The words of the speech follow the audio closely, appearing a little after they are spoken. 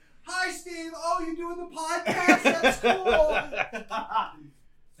Steve. Oh, you're doing the podcast. That's cool.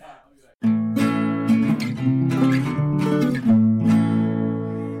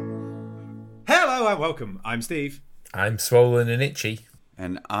 Hello and welcome. I'm Steve. I'm swollen and itchy.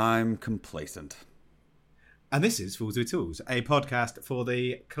 And I'm complacent. And this is Fools with Tools, a podcast for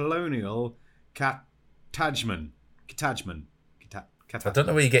the colonial Catajman. I don't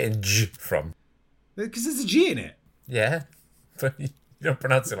know where you're getting J from. Because there's a G in it. Yeah. But you don't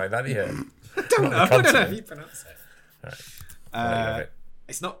pronounce it like that, do you? I don't know how you pronounce it. Right.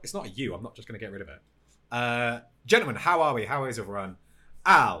 It's not a U. I'm not just going to get rid of it. Gentlemen, how are we? How is everyone?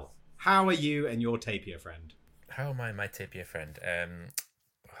 Al, how are you and your tapir friend? How am I, my tapir friend?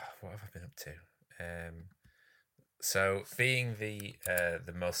 What have I been up to? So, being the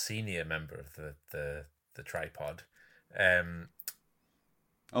most senior member of the tripod,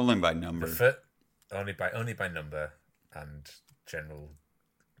 Only by number. only by number and general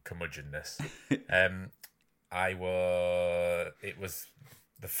curmudgeonness. It was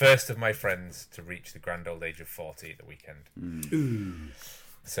the first of my friends to reach the grand old age of 40 at the weekend. Ooh.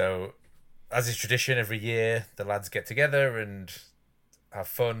 So, as is tradition, every year the lads get together and have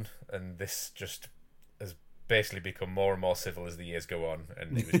fun, and this just has basically become more and more civil as the years go on,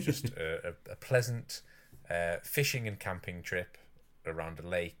 and it was just a pleasant fishing and camping trip around a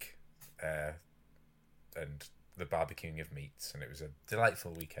lake and the barbecuing of meats, and it was a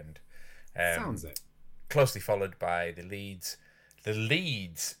delightful weekend. Sounds it. Closely followed by the Leeds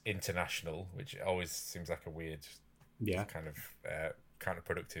International, which always seems like a weird kind of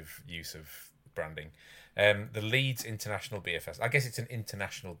counterproductive use of branding. The Leeds International Beer Festival. I guess it's an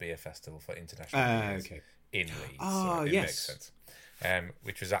international beer festival for international beers in Leeds. Oh, it makes sense.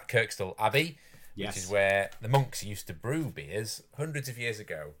 Which was at Kirkstall Abbey, which is where the monks used to brew beers hundreds of years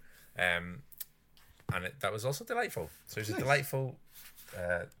ago. And that was also delightful. So it was a delightful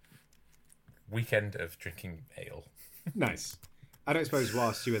weekend of drinking ale. Nice. I don't suppose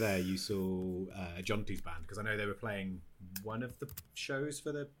whilst you were there you saw Jonty's band, because I know they were playing one of the shows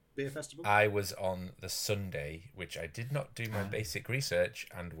for the beer festival. I was on the Sunday, which I did not do my basic research,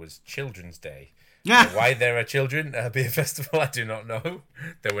 and was Children's Day. Why there are children at a beer festival, I do not know.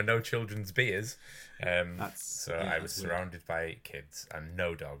 There were no children's beers. I was surrounded by kids and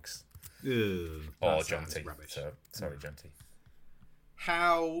no dogs. Or Jonty. So, sorry, Jonty.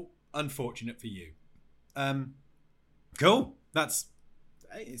 How unfortunate for you. Cool. Sounds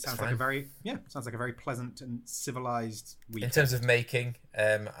like a very pleasant and civilized week. In terms of making,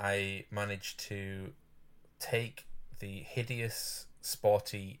 I managed to take the hideous,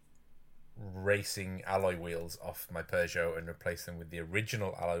 sporty racing alloy wheels off my Peugeot and replace them with the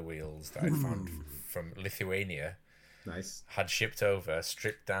original alloy wheels that I found from Lithuania. Nice. Had shipped over,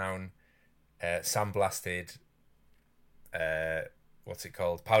 stripped down, sandblasted, what's it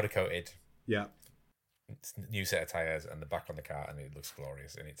called? Powder coated. Yeah. New set of tyres and the back on the car, and it looks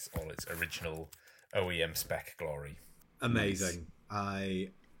glorious, and it's all its original OEM spec glory. Amazing. Nice.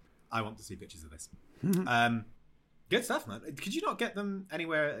 I want to see pictures of this. Good stuff, man. Could you not get them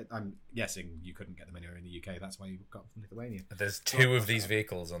anywhere? I'm guessing you couldn't get them anywhere in the UK. That's why you got them from Lithuania. There's two of these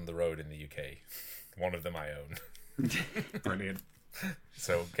vehicles on the road in the UK. One of them I own. Brilliant.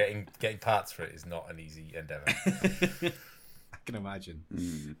 So getting parts for it is not an easy endeavour. I can imagine.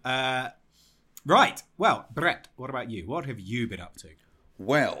 Right. Well, Brett, what about you? What have you been up to?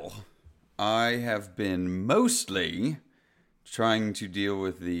 Well, I have been mostly trying to deal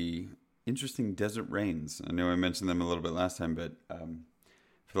with the interesting desert rains. I know I mentioned them a little bit last time, but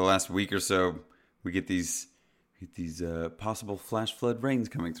for the last week or so, we get these possible flash flood rains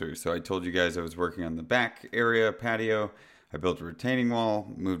coming through. So I told you guys I was working on the back area, patio. I built a retaining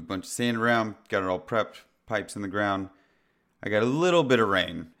wall, moved a bunch of sand around, got it all prepped, pipes in the ground. I got a little bit of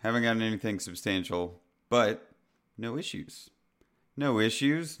rain. Haven't gotten anything substantial, but no issues. No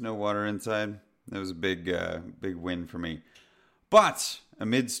issues, no water inside. That was a big win for me. But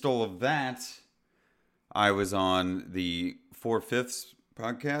amidst all of that, I was on the 4/5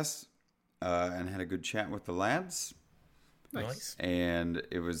 podcast and had a good chat with the lads. Nice. And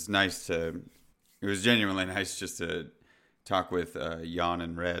it was genuinely nice just to talk with Jan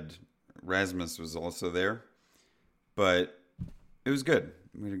and Red. Rasmus was also there. But it was good.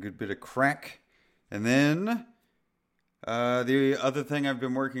 We had a good bit of crack. And then the other thing I've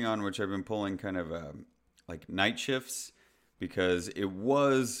been working on, which I've been pulling kind of like night shifts, because it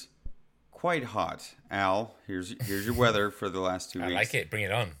was quite hot. Al, here's your weather for the last 2 weeks. I like it. Bring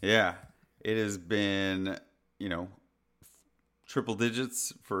it on. Yeah. It has been, triple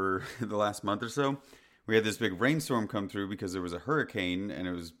digits for the last month or so. We had this big rainstorm come through because there was a hurricane and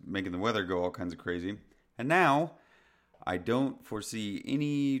it was making the weather go all kinds of crazy. And now I don't foresee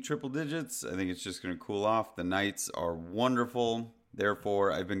any triple digits. I think it's just going to cool off. The nights are wonderful.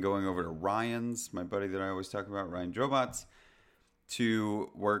 Therefore, I've been going over to Ryan's, my buddy that I always talk about, Ryan Jobots, to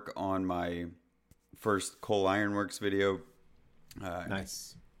work on my first Coal Ironworks video.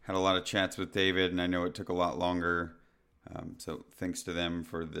 Nice. Had a lot of chats with David, and I know it took a lot longer. So thanks to them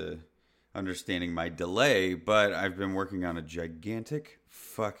for the understanding my delay. But I've been working on a gigantic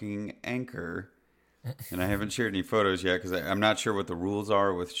fucking anchor. And I haven't shared any photos yet because I'm not sure what the rules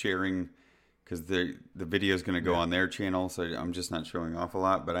are with sharing, because the video is going to go on their channel. So I'm just not showing off a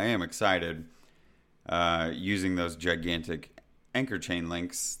lot. But I am excited using those gigantic anchor chain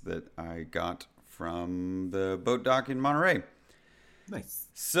links that I got from the boat dock in Monterey. Nice.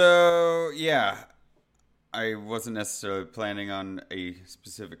 So, yeah, I wasn't necessarily planning on a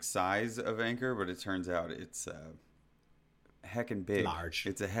specific size of anchor, but it turns out it's heckin' big. Large.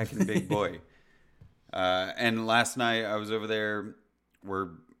 It's a heckin' big boy. And last night I was over there. We're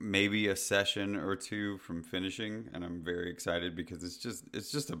maybe a session or two from finishing, and I'm very excited because it's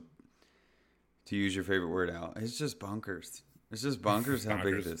just a, to use your favorite word, Al, it's just bonkers. It's just bonkers how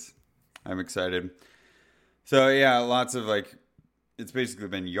big it is. I'm excited. So yeah, lots of it's basically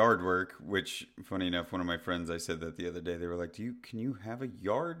been yard work, which, funny enough, one of my friends, I said that the other day, they were like, can you have a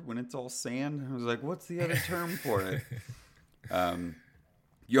yard when it's all sand? I was like, what's the other term for it?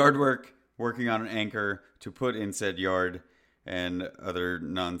 Yard work, working on an anchor to put in said yard, and other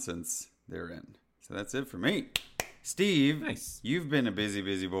nonsense therein. So that's it for me. Steve, nice. You've been a busy,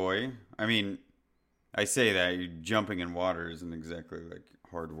 busy boy. I mean, I say that, you jumping in water isn't exactly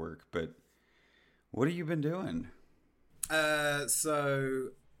hard work, but what have you been doing? So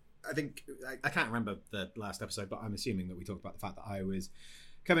I think I can't remember the last episode, but I'm assuming that we talked about the fact that I was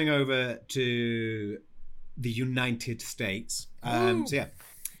coming over to the United States. So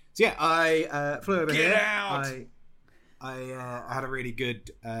yeah, I flew over here. Get out! I had a really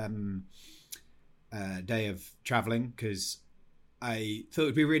good day of traveling because I thought it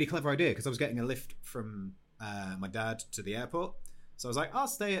would be a really clever idea because I was getting a lift from my dad to the airport. So I was like, I'll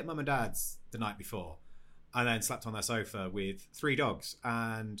stay at mum and dad's the night before. And then slept on their sofa with 3 dogs.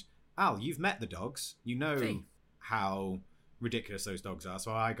 And Al, you've met the dogs. You know how ridiculous those dogs are.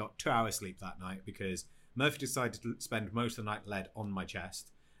 So I got 2 hours sleep that night because Murphy decided to spend most of the night led on my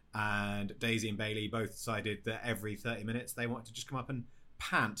chest. And Daisy and Bailey both decided that every 30 minutes they wanted to just come up and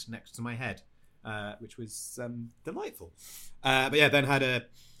pant next to my head, which was delightful. But yeah, then had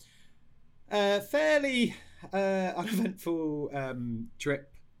a fairly uneventful trip.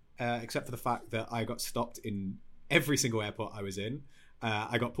 Except for the fact that I got stopped in every single airport I was in.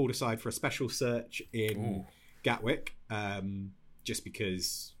 I got pulled aside for a special search in Gatwick, just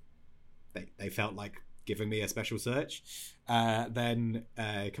because they felt like giving me a special search. Then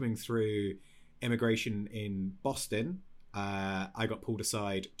coming through immigration in Boston, I got pulled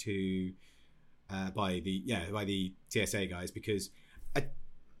aside by the TSA guys because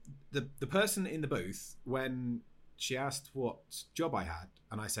the person in the booth, when she asked what job I had,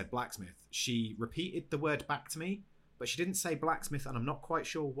 and I said blacksmith, she repeated the word back to me, but she didn't say blacksmith, and I'm not quite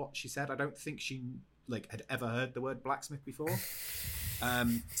sure what she said. I don't think she had ever heard the word blacksmith before.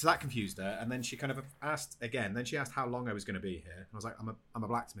 So that confused her, and then she kind of asked again. Then she asked how long I was going to be here, and I was like, I'm a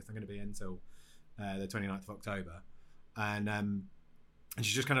blacksmith. I'm going to be until the 29th of October, and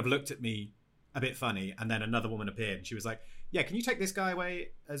she just kind of looked at me a bit funny, and then another woman appeared, and she was like, yeah, can you take this guy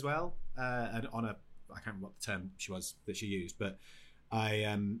away as well? And on a, I can't remember what the term that she used, but I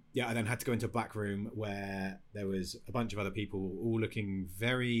then had to go into a back room where there was a bunch of other people all looking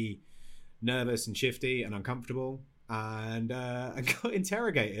very nervous and shifty and uncomfortable, and I got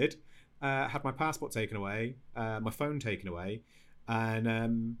interrogated, had my passport taken away, my phone taken away,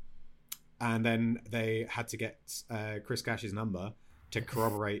 and then they had to get Chris Cash's number to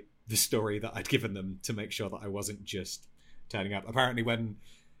corroborate the story that I'd given them to make sure that I wasn't just turning up. Apparently when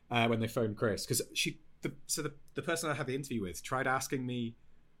they phoned Chris, because the person I had the interview with tried asking me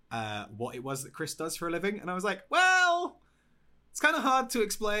what it was that Chris does for a living, and I was like, well, it's kind of hard to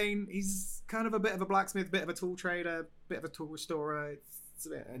explain. He's kind of a bit of a blacksmith, a bit of a tool trader, a bit of a tool restorer.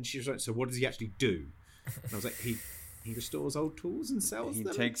 And she was like, so what does he actually do? And I was like, he restores old tools and sells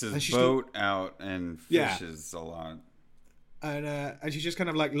them. He takes his boat out and fishes a lot. And she just kind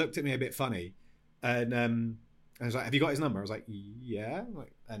of looked at me a bit funny, and I was like, have you got his number? I was like, yeah,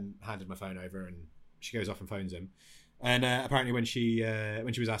 and handed my phone over, and she goes off and phones him. And apparently when she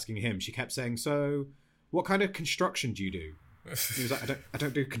was asking him, she kept saying, so what kind of construction do you do? And he was like, I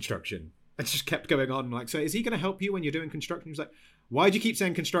don't do construction. And just kept going on, so is he going to help you when you're doing construction? He was like, why do you keep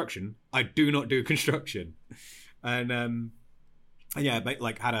saying construction? I do not do construction. And yeah,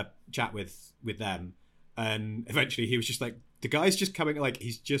 had a chat with them. And eventually he was just like, the guy's just coming, like,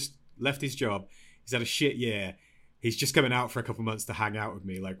 he's just left his job. He's had a shit year. He's just coming out for a couple months to hang out with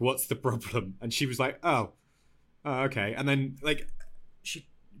me. Like, what's the problem? And she was like, oh, okay. And then, like, she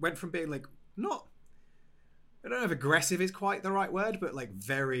went from being, like, not, I don't know if aggressive is quite the right word, but, like,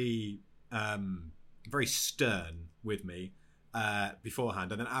 very, very stern with me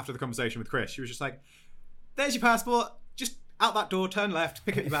beforehand. And then after the conversation with Chris, she was just like, there's your passport. Just out that door, turn left,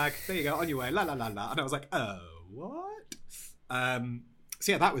 pick up your bag. There you go, on your way. La, la, la, la. And I was like, oh, what?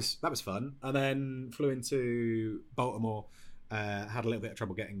 So yeah, that was fun. And then flew into Baltimore. Had a little bit of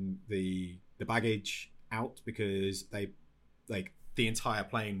trouble getting the baggage out because they, like, the entire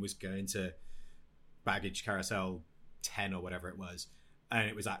plane was going to baggage carousel 10 or whatever it was, and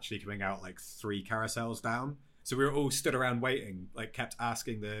it was actually coming out like 3 carousels down. So we were all stood around waiting, like, kept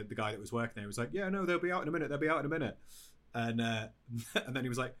asking the guy that was working there. He was like, yeah, no, they'll be out in a minute. And and then he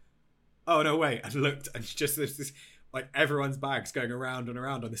was like, oh no, wait, and looked, and just this like everyone's bags going around and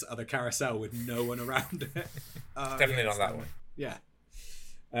around on this other carousel with no one around it. Definitely not that one. Yeah.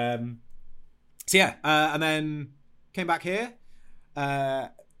 So yeah, and then came back here.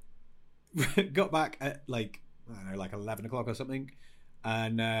 Got back at like, I don't know, like 11 o'clock or something,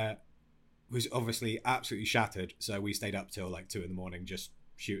 and was obviously absolutely shattered. So we stayed up till like 2 a.m. just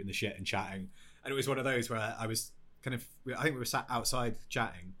shooting the shit and chatting. And it was one of those where I was kind of, I think we were sat outside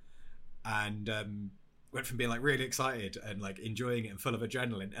chatting, and went from being like really excited and like enjoying it and full of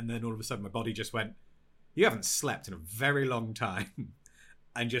adrenaline, and then all of a sudden my body just went, you haven't slept in a very long time,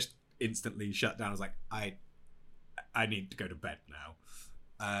 and just instantly shut down. I was like, I need to go to bed now.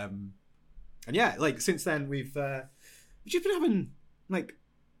 And yeah, like since then we've just been having like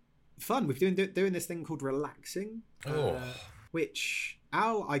fun. We've been doing this thing called relaxing, which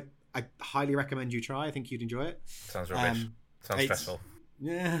Al, I highly recommend you try. I think you'd enjoy it. Sounds rubbish. Sounds stressful.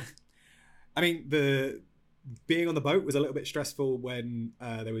 Yeah. I mean, the being on the boat was a little bit stressful when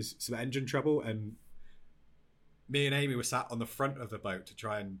there was some engine trouble, and me and Amy were sat on the front of the boat to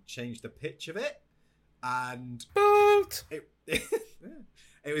try and change the pitch of it, and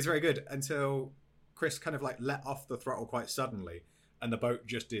it was very good until Chris kind of like let off the throttle quite suddenly, and the boat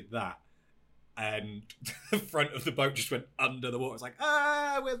just did that, and the front of the boat just went under the water. It's like,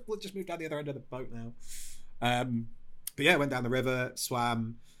 we'll just move down the other end of the boat now. But yeah, went down the river,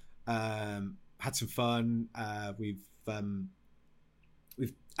 swam, had some fun. We've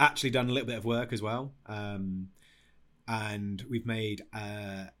actually done a little bit of work as well, and we've made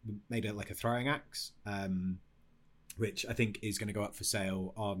like a throwing axe, which I think is going to go up for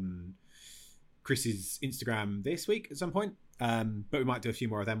sale on Chris's Instagram this week at some point. But we might do a few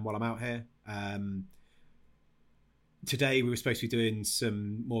more of them while I'm out here. Today we were supposed to be doing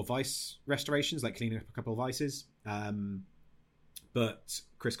some more vice restorations, like cleaning up a couple of vices. But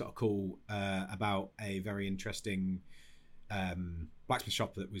Chris got a call about a very interesting blacksmith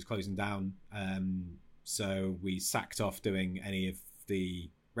shop that was closing down. So we sacked off doing any of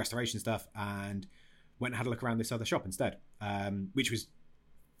the restoration stuff and went and had a look around this other shop instead, which was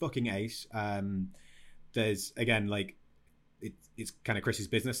fucking ace. There's, again, like, it's kind of Chris's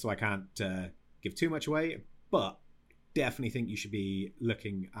business, so I can't give too much away, but definitely think you should be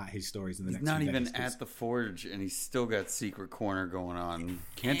looking at his stories in the next few days. He's not even at the forge, and he's still got Secret Corner going on.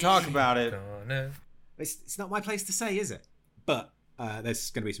 Can't talk about it. It's not my place to say, is it? But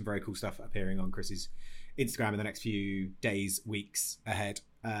there's going to be some very cool stuff appearing on Chris's Instagram in the next few days, weeks ahead.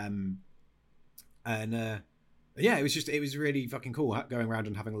 Yeah, it was really fucking cool going around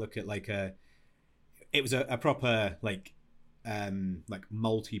and having a look at it was a proper like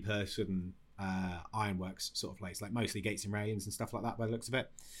multi-person ironworks sort of place, like mostly gates and rails and stuff like that by the looks of it.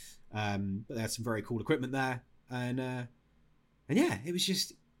 But there's some very cool equipment there, and yeah, it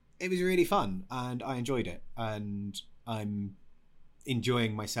was really fun, and I enjoyed it, and I'm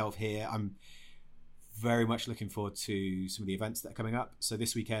enjoying myself here. I'm very much looking forward to some of the events that are coming up. So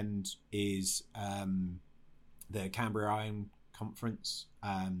this weekend is the Canberra Iron Conference,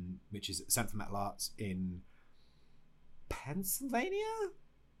 which is at Centre for Metal Arts in Pennsylvania,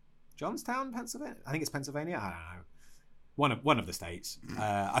 Johnstown, Pennsylvania. I think it's Pennsylvania. I don't know. One of the states.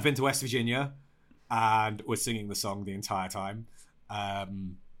 I've been to West Virginia and was singing the song the entire time.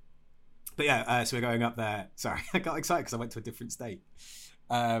 But yeah, so we're going up there. Sorry, I got excited because I went to a different state.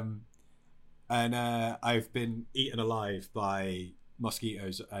 And I've been eaten alive by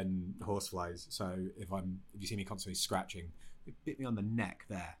mosquitoes and horseflies. So if you see me constantly scratching, it bit me on the neck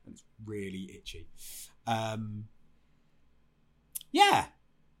there, and it's really itchy. Yeah,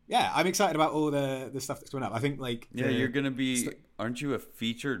 I'm excited about all the stuff that's coming up. I think you're gonna be. Aren't you a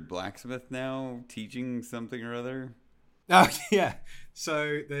featured blacksmith now, teaching something or other? Oh yeah.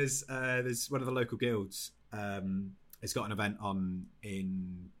 So there's one of the local guilds. It's got an event on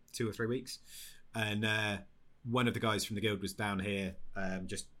in 2 or 3 weeks, and one of the guys from the guild was down here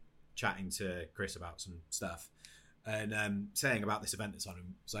just chatting to Chris about some stuff, and saying about this event that's on.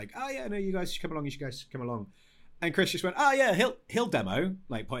 Him, it's like, oh yeah, no, you guys should come along. You guys should come along. And Chris just went, oh yeah, he'll demo,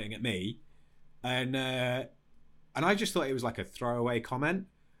 like pointing at me, and I just thought it was like a throwaway comment.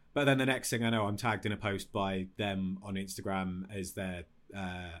 But then the next thing I know, I'm tagged in a post by them on Instagram as their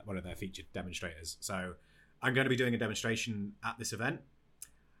one of their featured demonstrators. So I'm going to be doing a demonstration at this event.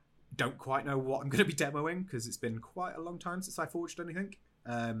 Don't quite know what I'm going to be demoing because it's been quite a long time since I forged anything.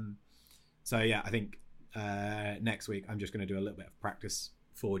 So yeah, I think next week I'm just going to do a little bit of practice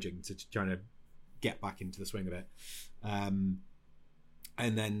forging to try to get back into the swing of it. And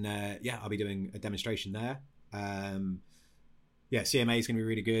then yeah, I'll be doing a demonstration there. Yeah, CMA is going to be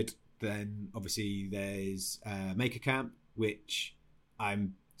really good. Then obviously there's Maker Camp, which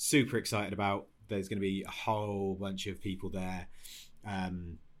I'm super excited about. There's going to be a whole bunch of people there.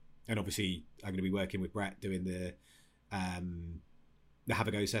 And obviously I'm going to be working with Brett doing the Have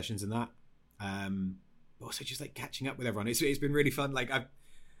a Go sessions and that. But also just like catching up with everyone. It's been really fun. Like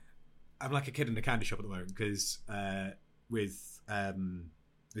I'm like a kid in a candy shop at the moment because with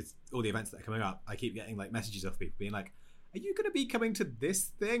all the events that are coming up, I keep getting like messages off people being like, are you going to be coming to this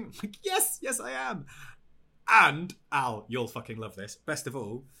thing? I'm like, yes, I am. And Al, you'll fucking love this. Best of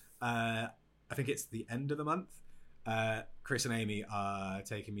all, I think it's the end of the month. Chris and Amy are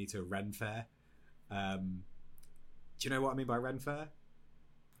taking me to Ren Fair. Do you know what I mean by Ren Fair?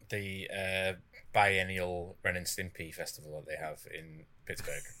 The biennial Ren and Stimpy festival that they have in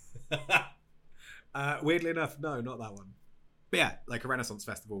Pittsburgh. Weirdly enough, no, not that one. But yeah, like a Renaissance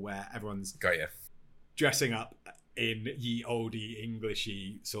festival where everyone's got you dressing up in ye oldie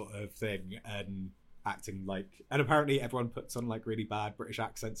Englishy sort of thing and acting like, and apparently everyone puts on like really bad British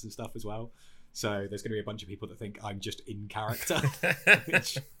accents and stuff as well. So there's going to be a bunch of people that think I'm just in character,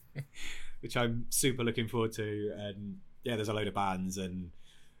 which I'm super looking forward to. And yeah, there's a load of bands and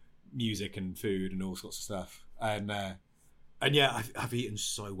music and food and all sorts of stuff. And yeah, I've eaten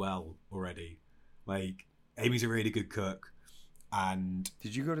so well already. Like Amy's a really good cook. And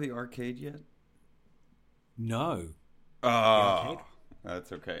did you go to the arcade yet? No. Oh,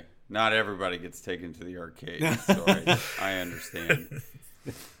 that's okay. Not everybody gets taken to the arcade. Sorry, I understand.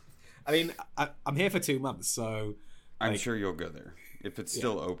 I mean, I'm here for 2 months, so I'm sure you'll go there if it's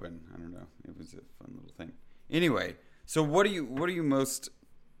still open. I don't know. It was a fun little thing. Anyway, so what do you most?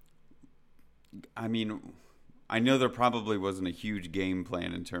 I mean, I know there probably wasn't a huge game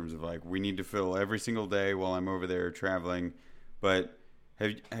plan in terms of like we need to fill every single day while I'm over there traveling, but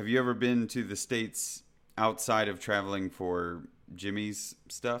have you ever been to the States outside of traveling for Jimmy's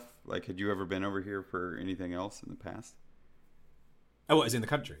stuff? Like, had you ever been over here for anything else in the past? Oh, what is in the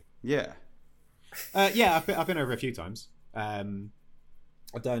country? Yeah. Yeah, I've been over a few times.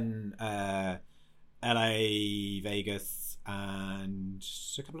 I've done LA, Vegas, and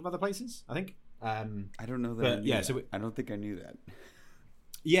a couple of other places, I think. I don't know that. Yeah, so I don't think I knew that.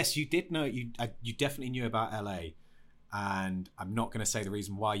 Yes, you did know. You definitely knew about LA, and I'm not going to say the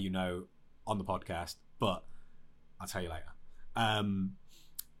reason why you know on the podcast, but I'll tell you later.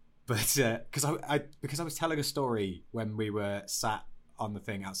 But because I was telling a story when we were sat on the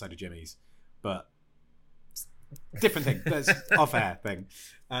thing outside of Jimmy's, but different thing. That's off-air thing.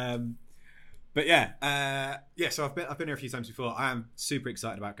 But yeah, so I've been here a few times before. I am super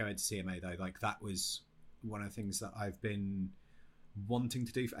excited about going to CMA though. Like that was one of the things that I've been wanting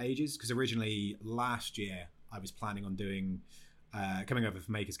to do for ages. Because originally last year I was planning on doing coming over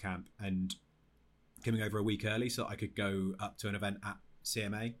for Makers Camp and coming over a week early so I could go up to an event at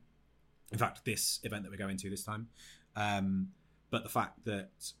CMA. In fact, this event that we're going to this time. But the fact that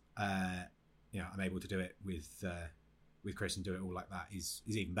I'm able to do it with Chris and do it all like that is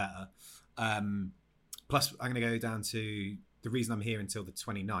even better. Plus, I'm going to go down to the reason I'm here until the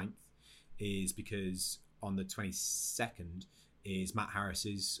 29th is because on the 22nd is Matt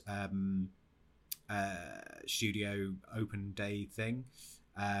Harris's studio open day thing.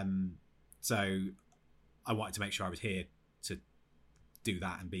 So I wanted to make sure I was here to do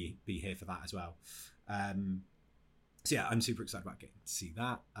that and be here for that as well. So yeah, I'm super excited about getting to see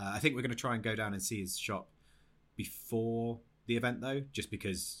that. I think we're going to try and go down and see his shop before the event though, just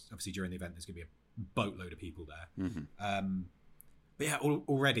because obviously during the event there's going to be a boatload of people there. Mm-hmm. But yeah,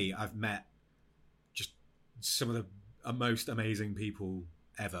 already I've met just some of the most amazing people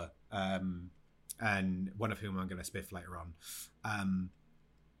ever, and one of whom I'm going to spiff later on.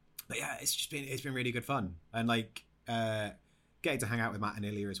 But yeah, it's been really good fun, and like getting to hang out with Matt and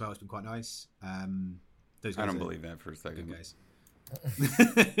Ilya as well has been quite nice. Those I guys don't are believe that for a second. good guys.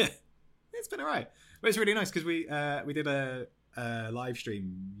 It's been alright, but it's really nice because we did a live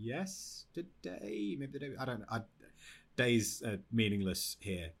stream yesterday, maybe the day. I don't know. Days meaningless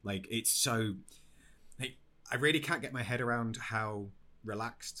here. Like it's so. Like, I really can't get my head around how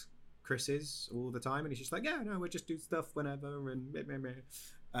relaxed Chris is all the time, and he's just like, yeah, no, we'll just do stuff whenever, and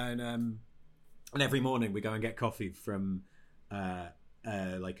every morning we go and get coffee from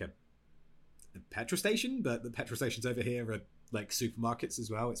like a petrol station, but the petrol stations over here are like supermarkets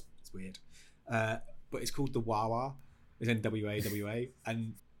as well. It's weird, but it's called the Wawa. It's in WA,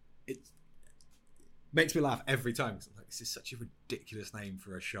 and it makes me laugh every time. I'm like, this is such a ridiculous name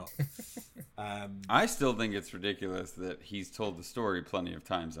for a shop. I still think it's ridiculous that he's told the story plenty of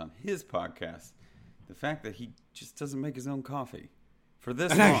times on his podcast. The fact that he just doesn't make his own coffee for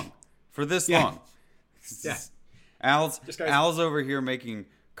this long. For this long. Yeah. Al's over here making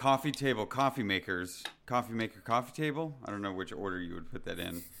coffee table coffee makers. Coffee maker coffee table? I don't know which order you would put that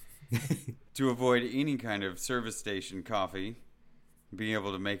in. To avoid any kind of service station coffee. Being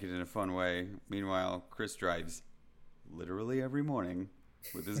able to make it in a fun way. Meanwhile, Chris drives literally every morning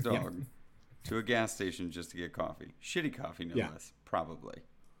with his dog to a gas station just to get coffee. Shitty coffee, no less. Probably.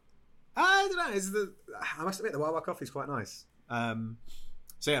 I don't know. I must admit, the Wawa coffee is quite nice.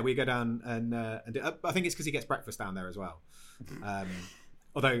 So yeah, we go down and I think it's because he gets breakfast down there as well.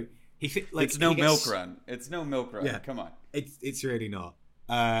 Although it's no milk run. It's no milk run. Yeah, come on. It's really not.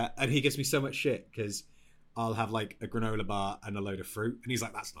 And he gives me so much shit because I'll have like a granola bar and a load of fruit, and he's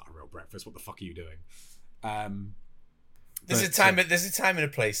like, "That's not a real breakfast. What the fuck are you doing?" There's a time and a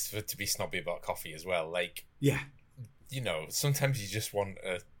place to be snobby about coffee as well. Like, yeah, you know, sometimes you just want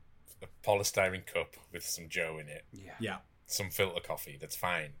a polystyrene cup with some Joe in it. Yeah. Some filter coffee. That's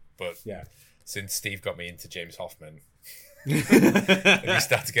fine. But since Steve got me into James Hoffman, and we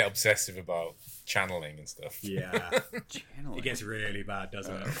start to get obsessive about channeling and stuff. Yeah, channeling. It gets really bad,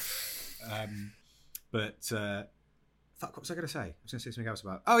 doesn't it? But fuck, what was I going to say? I was going to say something else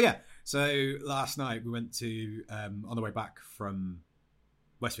about. Oh yeah, so last night we went to on the way back from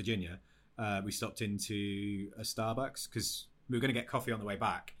West Virginia. We stopped into a Starbucks because we were going to get coffee on the way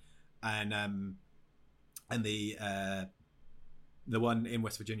back, and the one in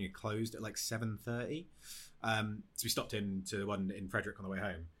West Virginia closed at like 7:30. So we stopped into the one in Frederick on the way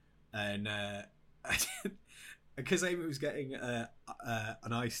home, and because Amy was getting an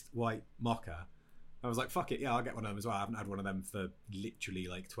iced white mocha, I was like, fuck it, yeah, I'll get one of them as well. I haven't had one of them for literally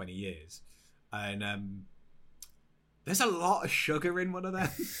like 20 years. And there's a lot of sugar in one of them.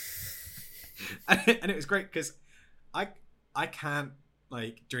 And it was great because I can't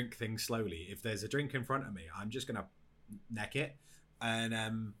like drink things slowly. If there's a drink in front of me, I'm just going to neck it. And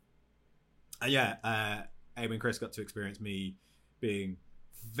Amy and Chris got to experience me being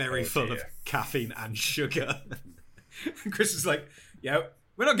very full of caffeine and sugar. And Chris was like, yeah,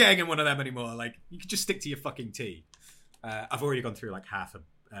 we're not getting in one of them anymore. Like, you could just stick to your fucking tea. I've already gone through like half a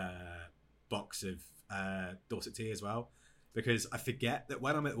box of Dorset tea as well, because I forget that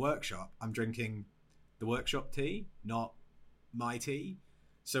when I'm at the workshop, I'm drinking the workshop tea, not my tea.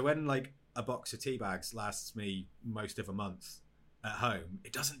 So when like a box of tea bags lasts me most of a month at home,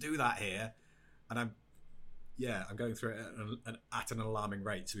 it doesn't do that here. And I'm going through it at an alarming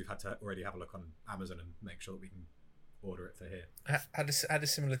rate. So we've had to already have a look on Amazon and make sure that we can order it for here. I had a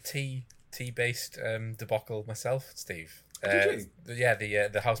similar tea based debacle myself, Steve. Did you? Yeah,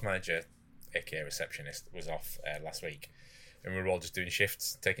 the house manager, aka receptionist, was off last week, and we were all just doing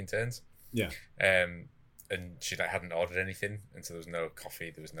shifts, taking turns. Yeah. And she like hadn't ordered anything, and so there was no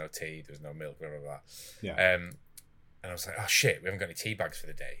coffee, there was no tea, there was no milk, blah blah blah. Yeah. And I was like, oh shit, we haven't got any tea bags for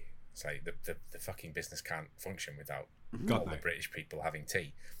the day. It's like the fucking business can't function without all the British people having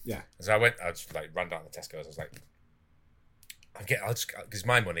tea. Yeah. And so I just like ran down to Tesco's. I was like, because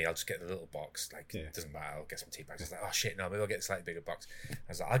my money, I'll just get the little box. Like, it doesn't matter. I'll get some tea bags. I was like, oh shit, no, maybe I'll get a slightly bigger box. I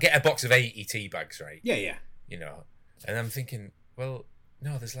was like, I'll get a box of 80 tea bags, right? Yeah. You know, and I'm thinking, well,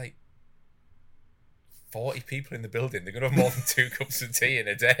 no, there's like 40 people in the building. They're gonna have more than 2 cups of tea in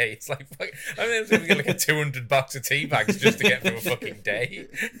a day. It's like, fuck, I mean, I'm gonna get like a 200 box of tea bags just to get through a fucking day.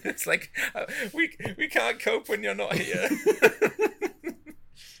 It's like we can't cope when you're not here.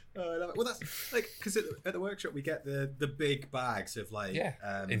 Well, that's like because at the workshop we get the big bags of like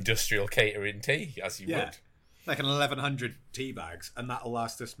industrial catering tea, as you would, like an 1,100 tea bags, and that'll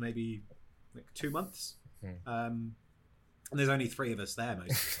last us maybe like 2 months. And there's only 3 of us there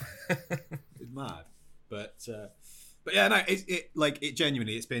most of the time. It's mad, but yeah, no, it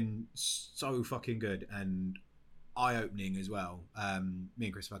genuinely, it's been so fucking good and eye opening as well. Me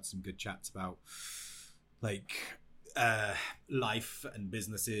and Chris have had some good chats about like life and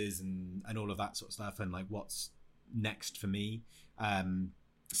businesses and all of that sort of stuff, and like what's next for me.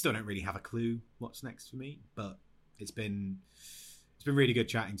 Still don't really have a clue what's next for me, but it's been really good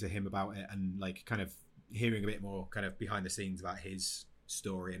chatting to him about it, and like kind of hearing a bit more kind of behind the scenes about his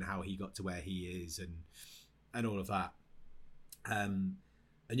story and how he got to where he is and all of that. And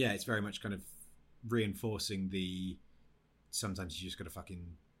yeah, it's very much kind of reinforcing the sometimes you just got to fucking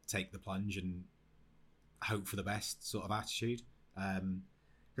take the plunge and hope for the best sort of attitude.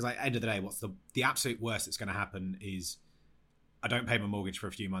 Because like end of the day, what's the absolute worst that's going to happen is I don't pay my mortgage for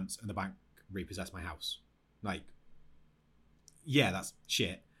a few months and the bank repossess my house. Like, yeah, that's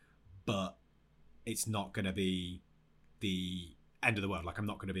shit, but it's not going to be the end of the world. Like, I'm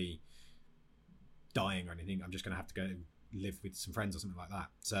not going to be dying or anything. I'm just going to have to go live with some friends or something like that.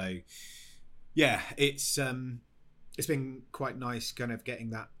 So yeah, it's been quite nice kind of getting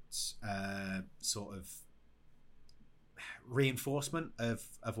that sort of reinforcement of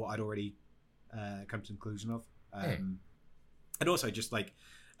what I'd already come to the conclusion of. And also just like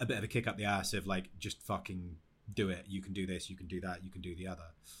a bit of a kick up the ass of like, just fucking do it. You can do this, you can do that, you can do the other.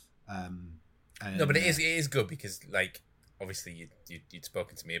 No, but it is good because like, obviously you'd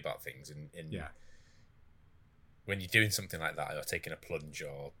spoken to me about things and yeah, when you're doing something like that or taking a plunge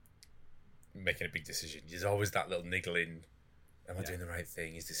or making a big decision, there's always that little niggling, am I doing the right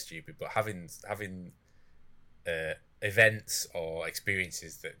thing? Is this stupid? But having events or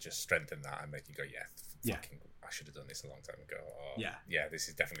experiences that just strengthen that and make you go, fucking, I should have done this a long time ago. Or, yeah, this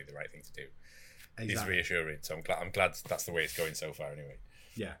is definitely the right thing to do. Exactly. It's reassuring. So I'm glad that's the way it's going so far anyway.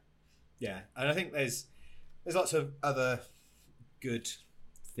 Yeah, and I think there's lots of other good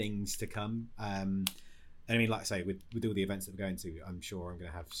things to come. And I mean, like I say, with all the events that we're going to, I'm sure I'm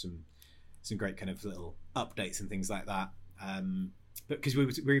going to have some great kind of little updates and things like that. But because we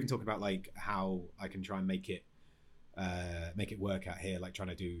were even talking about like how I can try and make it work out here, like trying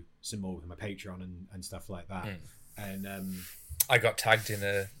to do some more with my Patreon and stuff like that. And I got tagged in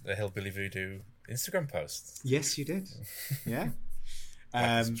a Hillbilly Voodoo Instagram post. Yes, you did. Yeah. Like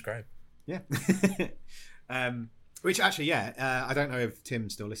and subscribe. Yeah. Which actually, I don't know if Tim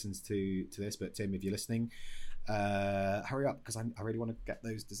still listens to this, but Tim, if you're listening, hurry up because I really want to get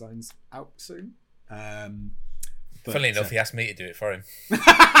those designs out soon. Funnily enough, he asked me to do it for him.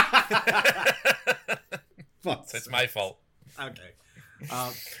 So it's my fault. Okay.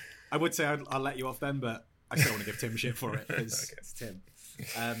 I would say I'll let you off then, but I still want to give Tim shit for it because Okay. it's Tim.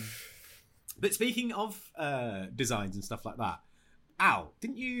 But speaking of designs and stuff like that, Al,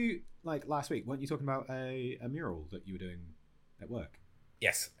 didn't you, like last week, weren't you talking about a mural that you were doing at work?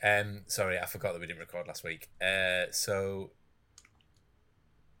 Yes. Sorry, I forgot that we didn't record last week. So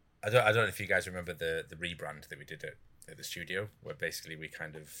I don't know if you guys remember the rebrand that we did at the studio, where basically we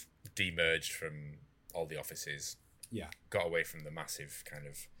kind of demerged from all the offices. Yeah. Got away from the massive kind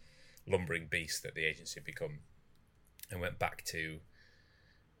of lumbering beast that the agency had become, and went back to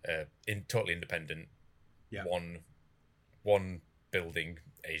totally independent. Yeah. One building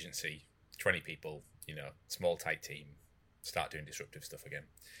agency, 20 people, small tight team, start doing disruptive stuff again.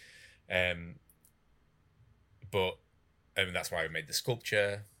 But that's why we made the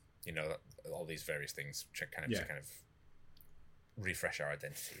sculpture, all these various things to kind of refresh our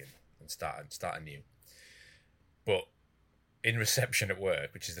identity and start anew. But in reception at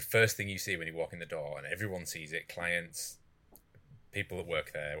work, which is the first thing you see when you walk in the door, and everyone sees it, clients, people that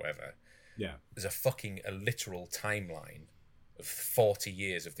work there, whatever. Yeah. There's a literal timeline of 40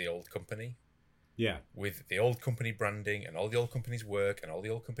 years of the old company. Yeah. With the old company branding and all the old company's work and all the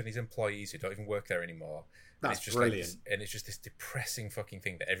old company's employees who don't even work there anymore. That's it's just brilliant. And it's just this depressing fucking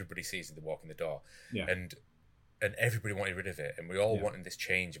thing that everybody sees as they walk in the door. Yeah. And everybody wanted rid of it. And we all wanted this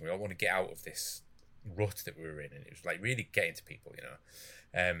change, and we all want to get out of this rut that we were in. And it was like really getting to people,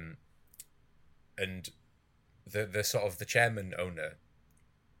 And the sort of the chairman owner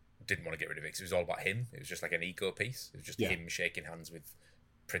didn't want to get rid of it because it was all about him. It was just like an ego piece. It was just him shaking hands with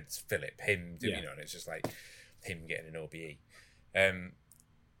Prince Philip, him doing, and it's just like him getting an OBE. And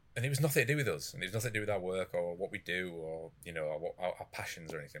it was nothing to do with us, and it was nothing to do with our work or what we do or, or our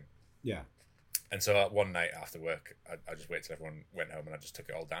passions or anything. Yeah. And so one night after work, I just waited till everyone went home and I just took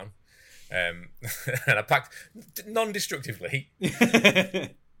it all down. And I packed, non-destructively,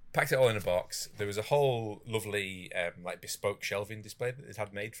 packed it all in a box. There was a whole lovely bespoke shelving display that it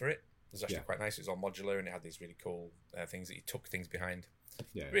had made for it. It was actually quite nice. It was all modular and it had these really cool things that you tuck things behind.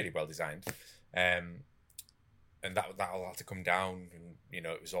 Yeah. Really well designed. And that all had to come down, and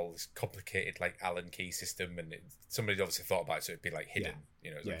it was all this complicated like Allen key system, and somebody obviously thought about it so it'd be like hidden,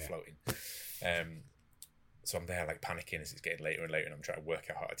 it was like floating. So I'm there like panicking as it's getting later and later, and I'm trying to work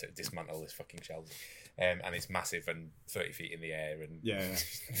out how to dismantle this fucking shelving. And it's massive and 30 feet in the air and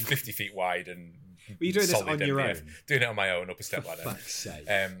 50 feet wide and. Were you doing this on solid your MDF. own? Doing it on my own up a step ladder. For fuck's sake.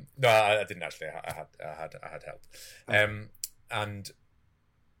 No, I didn't actually. I had help. And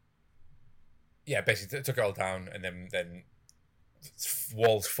yeah, basically took it all down, and then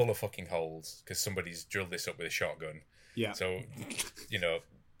walls full of fucking holes because somebody's drilled this up with a shotgun. Yeah. So,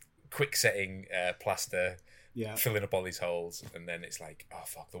 quick setting plaster, filling up all these holes, and then it's like, oh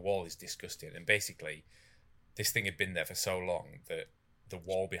fuck, the wall is disgusting. And basically, this thing had been there for so long that the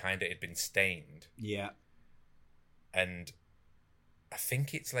wall behind it had been stained. Yeah. And I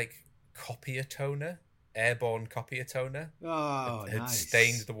think it's like copier toner, airborne copier toner. Oh, had nice.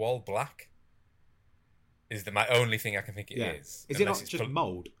 stained the wall black. Is my only thing I can think it is. Is it not just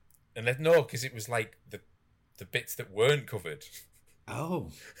mould? No, because it was like the bits that weren't covered. Oh.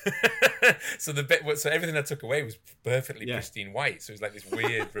 So everything I took away was perfectly pristine white. So it was like this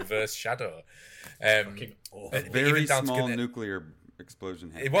weird reverse shadow. Fucking awful. Very small nuclear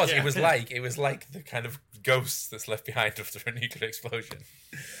explosion. It was. Yeah. It was like the kind of ghosts that's left behind after a nuclear explosion.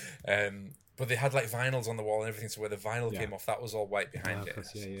 But they had like vinyls on the wall and everything. So where the vinyl came off, that was all white behind it.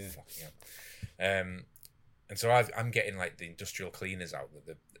 Course, yeah. Fucking hell. And so I'm getting like the industrial cleaners out,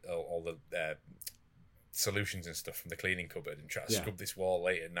 all the solutions and stuff from the cleaning cupboard, and try to scrub this wall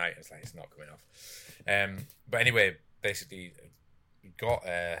late at night. It's like it's not coming off. But anyway, basically, got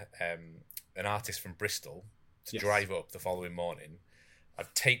an artist from Bristol to drive up the following morning.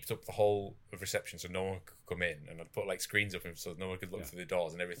 I'd taped up the whole of reception so no one could come in, and I'd put like screens up so no one could look through the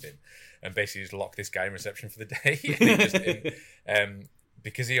doors and everything, and basically just lock this guy in reception for the day.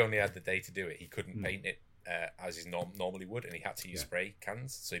 Because he only had the day to do it, he couldn't paint it as he normally would, and he had to use spray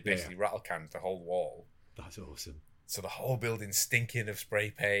cans. So he basically rattle canned the whole wall. That's awesome. So the whole building's stinking of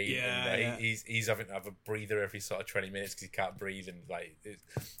spray paint. He's having to have a breather every sort of 20 minutes because he can't breathe, and like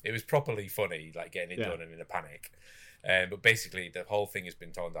it was properly funny, like getting it done and in a panic. But basically, the whole thing has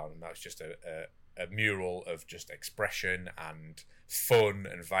been torn down, and now it's just a mural of just expression and fun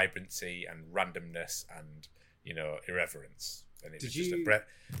and vibrancy and randomness and irreverence. And it's just a breath.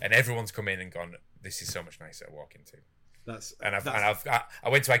 And everyone's come in and gone, this is so much nicer to walk into. I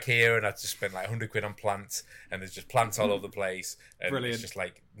went to IKEA and I just spent like 100 quid on plants, and there's just plants all over the place. And Brilliant. It's just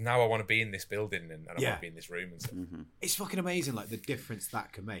like, now I want to be in this building and I want to be in this room and stuff. Mm-hmm. It's fucking amazing, like the difference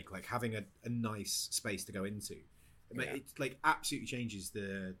that can make. Like having a nice space to go into. It like absolutely changes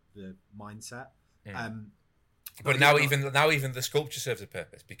the mindset. But now even the sculpture serves a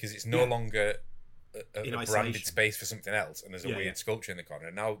purpose, because it's no longer a branded space for something else, and there's a weird sculpture in the corner.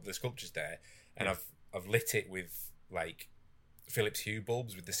 And now the sculpture's there, and I've lit it with like Philips Hue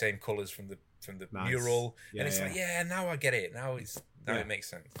bulbs with the same colours from the mural, and it's like now I get it. Now it makes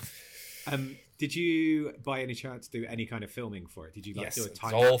sense. Did you by any chance do any kind of filming for it? Did you do a time?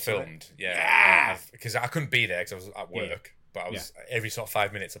 It's all filmed. Because I couldn't be there because I was at work. But I was every sort of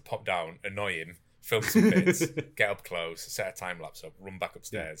 5 minutes I pop down, annoy him, film some bits, get up close, set a time lapse up, run back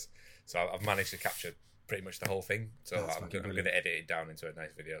upstairs. So I've managed to capture pretty much the whole thing. So I'm going to edit it down into a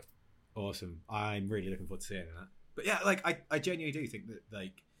nice video. Awesome. I'm really looking forward to seeing that. But yeah, like I genuinely do think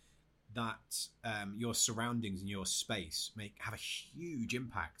that your surroundings and your space have a huge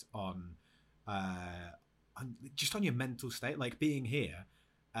impact on just on your mental state. Like being here,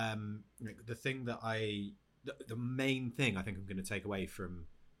 the thing that the main thing I think I'm going to take away from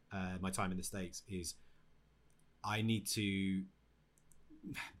my time in the States is I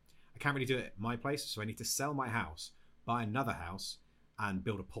can't really do it at my place, so I need to sell my house, buy another house, and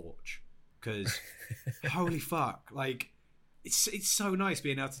build a porch. Because holy fuck, like it's so nice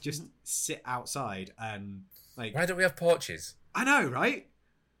being able to just sit outside and like. Why don't we have porches? I know, right?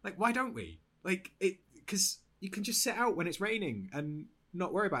 Like, why don't we? Like it, because you can just sit out when it's raining and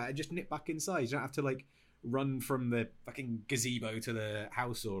not worry about it and just nip back inside. You don't have to like run from the fucking gazebo to the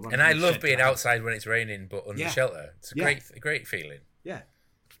house or run. And I love being outside when it's raining, but under shelter. It's a great feeling. Yeah.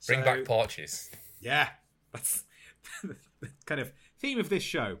 Bring back porches. Yeah, that's the kind of theme of this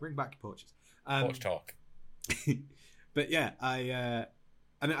show. Bring back porches. Porch talk. But yeah, I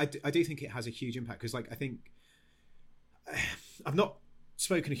do think it has a huge impact because, like, I think I've not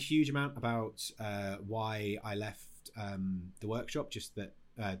spoken a huge amount about why I left the workshop. Just that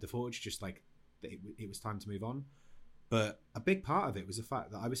the forge, just like it was time to move on. But a big part of it was the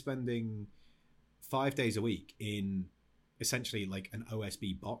fact that I was spending 5 days a week in essentially like an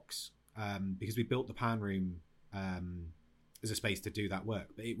OSB box because we built the pan room as a space to do that work.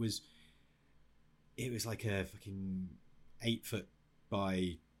 But it was like a fucking 8 foot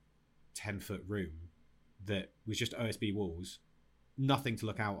by 10 foot room that was just OSB walls, nothing to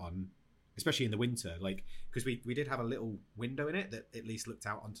look out on, especially in the winter, like because we did have a little window in it that at least looked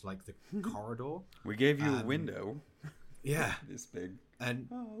out onto like the corridor. We gave you a window. Yeah, this big. And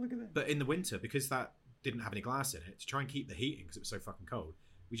look at that. But in the winter, because that didn't have any glass in it, to try and keep the heating because it was so fucking cold,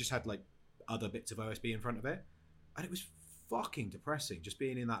 we just had like other bits of OSB in front of it, and it was fucking depressing just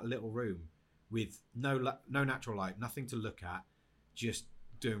being in that little room with no natural light, nothing to look at, just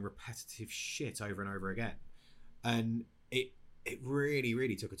doing repetitive shit over and over again, and it really,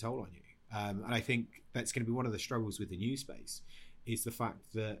 really took a toll on you. And I think that's going to be one of the struggles with the new space, is the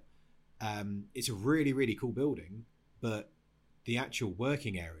fact that it's a really, really cool building, but the actual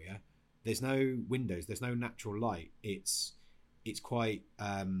working area, there's no windows, there's no natural light. It's quite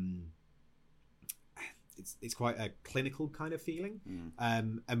it's quite a clinical kind of feeling.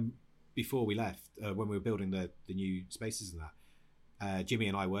 And before we left, when we were building the new spaces and that, Jimmy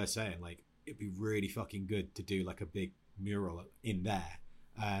and I were saying like it'd be really fucking good to do like a big mural in there.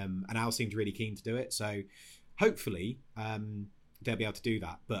 And Al seemed really keen to do it, so hopefully they'll be able to do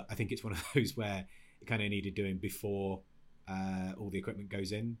that. But I think it's one of those where it kind of needed doing before all the equipment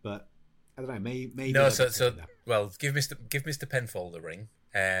goes in. But I don't know, maybe no. So well, give Mr. Penfold a ring,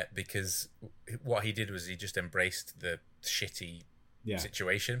 because what he did was he just embraced the shitty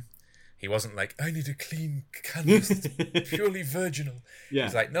situation. He wasn't like, I need a clean canvas that's purely virginal. Yeah.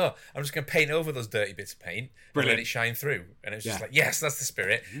 He's like, no, I'm just going to paint over those dirty bits of paint and let it shine through. And it's just like, yes, that's the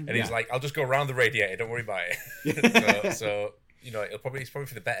spirit. And he's like, I'll just go around the radiator. Don't worry about it. so you know, it's probably for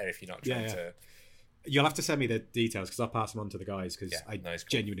the better if you're not trying to. You'll have to send me the details because I'll pass them on to the guys because I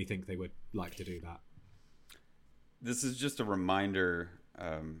genuinely think they would like to do that. This is just a reminder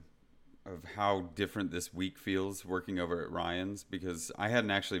of how different this week feels working over at Ryan's, because I hadn't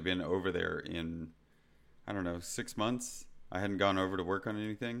actually been over there in, I don't know, 6 months. I hadn't gone over to work on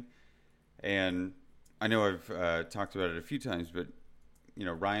anything. And I know I've talked about it a few times, but, you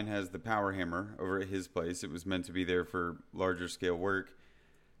know, Ryan has the power hammer over at his place. It was meant to be there for larger scale work.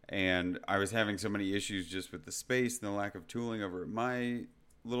 And I was having so many issues just with the space and the lack of tooling over at my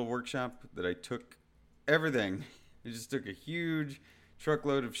little workshop that I took everything. I just took a huge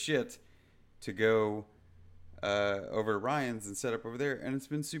truckload of shit to go over to Ryan's and set up over there. And it's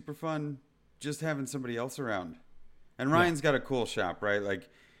been super fun just having somebody else around. And Ryan's got a cool shop, right? Like,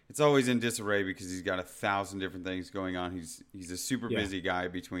 it's always in disarray because he's got 1,000 different things going on. He's a super busy guy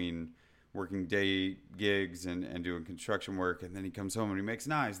between working day gigs and doing construction work. And then he comes home and he makes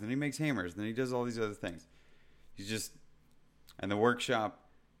knives. Then he makes hammers. Then he does all these other things. He's just... And the workshop...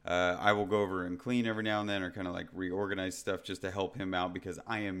 I will go over and clean every now and then, or kind of like reorganize stuff just to help him out because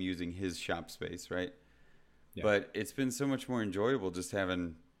I am using his shop space, right? Yeah. But it's been so much more enjoyable just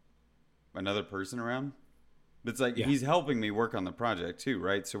having another person around. It's like he's helping me work on the project too,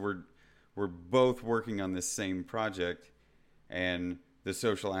 right? So we're both working on this same project, and the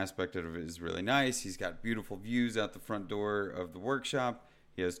social aspect of it is really nice. He's got beautiful views out the front door of the workshop.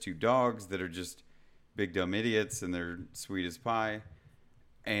 He has 2 dogs that are just big dumb idiots, and they're sweet as pie.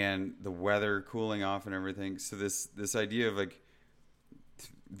 And the weather cooling off and everything. So this idea of like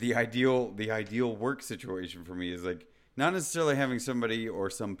the ideal work situation for me is like not necessarily having somebody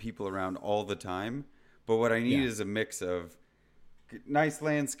or some people around all the time, but what I need is a mix of nice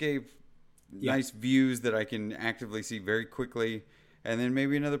landscape, nice views that I can actively see very quickly, and then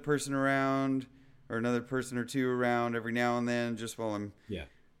maybe another person around or another person or two around every now and then, just while I'm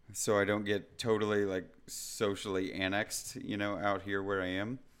so I don't get totally like socially annexed, you know, out here where I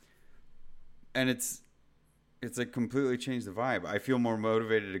am. And it's like completely changed the vibe. I feel more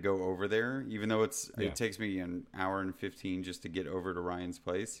motivated to go over there, even though it takes me an hour and 15 just to get over to Ryan's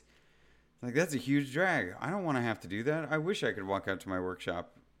place. Like, that's a huge drag. I don't want to have to do that. I wish I could walk out to my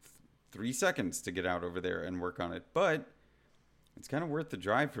workshop 3 seconds to get out over there and work on it. But it's kind of worth the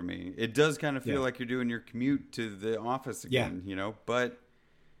drive for me. It does kind of feel like you're doing your commute to the office again, you know, but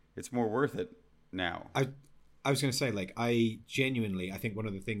it's more worth it now. I was going to say, like, I think one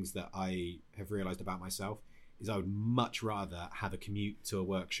of the things that I have realized about myself is I would much rather have a commute to a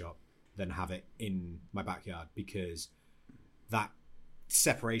workshop than have it in my backyard, because that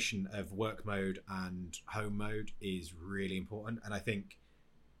separation of work mode and home mode is really important. And I think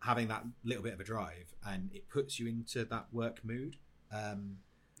having that little bit of a drive, and it puts you into that work mood.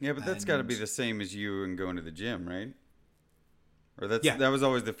 But that's got to be the same as you and going to the gym, right? Or that was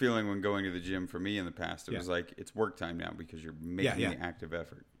always the feeling when going to the gym for me in the past. It was like, it's work time now because you're making the active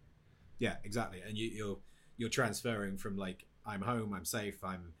effort. Yeah, exactly. And you're transferring from like, I'm home, I'm safe,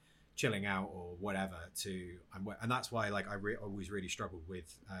 I'm chilling out or whatever, to and that's why like I always really struggled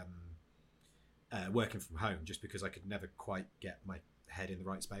with working from home, just because I could never quite get my head in the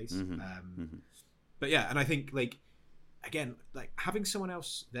right space. But yeah, and I think like again, like having someone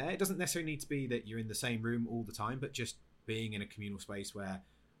else there, it doesn't necessarily need to be that you're in the same room all the time, but just being in a communal space where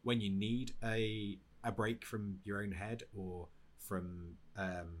when you need a break from your own head or from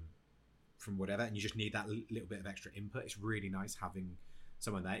whatever, and you just need that little bit of extra input, it's really nice having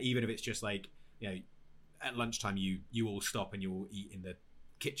someone there, even if it's just like, you know, at lunchtime you all stop and you all eat in the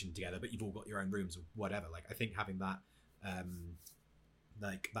kitchen together, but you've all got your own rooms or whatever. Like I think having that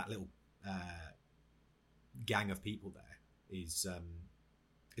like that little gang of people there is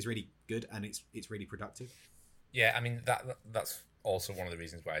really good, and it's really productive. Yeah, I mean that's also one of the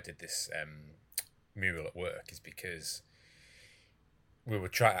reasons why I did this mural at work, is because we were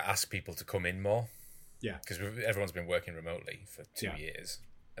trying to ask people to come in more. Yeah, because everyone's been working remotely for 2 Yeah. years,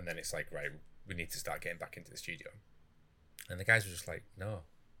 and then it's like, right, we need to start getting back into the studio. And the guys were just like, no,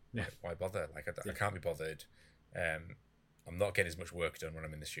 Yeah. like, why bother? Like, I Yeah. can't be bothered. I'm not getting as much work done when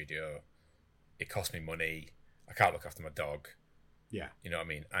I'm in the studio. It costs me money. I can't look after my dog. Yeah, You know what I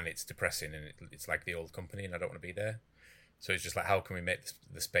mean? And it's depressing, and it's like the old company, and I don't want to be there. So it's just like, how can we make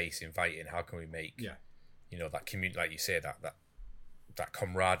the space inviting? How can we make, yeah, you know, that community, like you say, that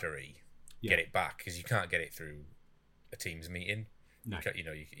camaraderie, Yeah. get it back, because you can't get it through a Teams meeting. no,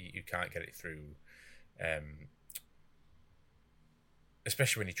 You can't get it through,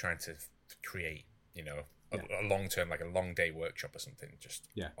 especially when you're trying to create, you know, a long term, like a long day workshop or something. Just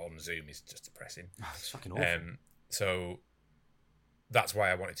Yeah. on Zoom is just depressing. Oh, it's fucking awful. So that's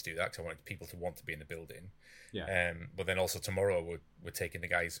why I wanted to do that, because I wanted people to want to be in the building. Yeah. But then also tomorrow we're taking the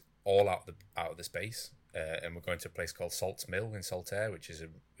guys all out of the space, and we're going to a place called Salts Mill in Saltaire, which is a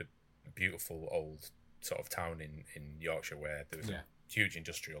beautiful old sort of town in Yorkshire, where there was Yeah. a huge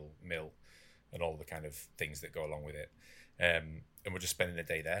industrial mill and all the kind of things that go along with it. And we're just spending a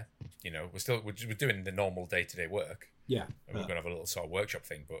day there. You know, we're doing the normal day-to-day work, Yeah, and we're going to have a little sort of workshop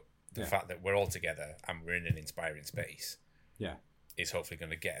thing. But the Yeah. fact that we're all together and we're in an inspiring space, yeah, is hopefully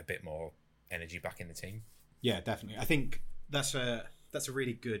going to get a bit more energy back in the team. yeah, definitely. I think that's a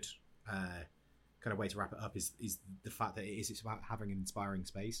really good kind of way to wrap it up. Is the fact that it's about having an inspiring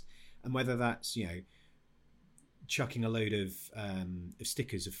space, and whether that's, you know, chucking a load of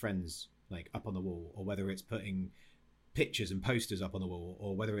stickers of friends like up on the wall, or whether it's putting pictures and posters up on the wall,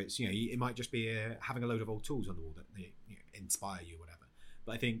 or whether it's, you know, it might just be having a load of old tools on the wall that they, you know, inspire you, or whatever.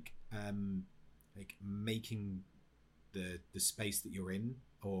 But I think like making the space that you're in,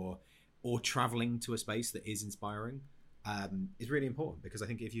 or traveling to a space that is inspiring, is really important, because I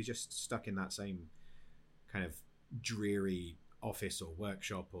think if you're just stuck in that same kind of dreary office or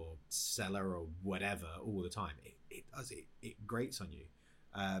workshop or cellar or whatever all the time, it grates on you.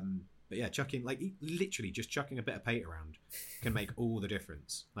 But yeah, literally just chucking a bit of paint around can make all the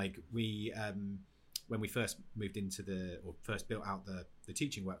difference. Like we, when we first moved into first built out the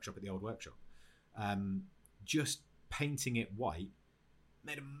teaching workshop at the old workshop, just painting it white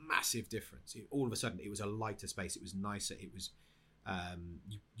made a massive difference. All of a sudden, it was a lighter space. It was nicer. It was,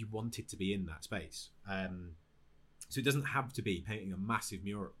 you wanted to be in that space. So it doesn't have to be painting a massive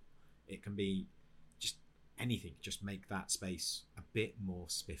mural. It can be just anything. Just make that space a bit more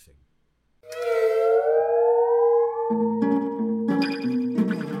spiffing.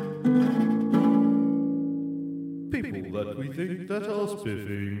 People that we think that are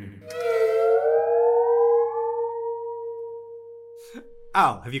spiffing.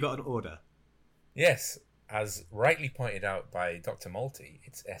 Al, have you got an order? Yes, as rightly pointed out by Dr. Malty,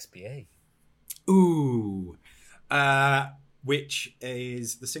 it's SBA. Ooh, which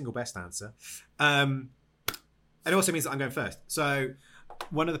is the single best answer. It also means that I'm going first. So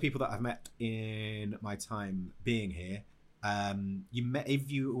one of the people that I've met in my time being here, if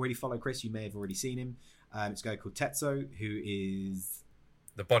you already follow Chris, you may have already seen him. It's a guy called Tetso, who is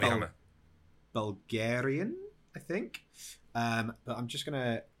The Body Hammer. Bulgarian, I think. But I'm just going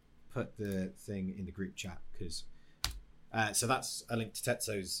to put the thing in the group chat, because so that's a link to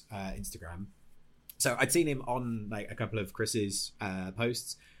Tetso's Instagram. So I'd seen him on like a couple of Chris's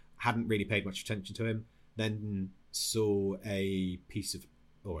posts, hadn't really paid much attention to him, then saw a piece of,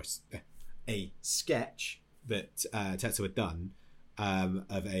 or a sketch that Tetso had done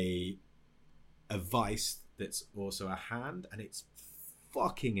of a vice that's also a hand, and it's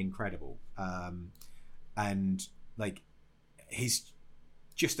fucking incredible. And like, he's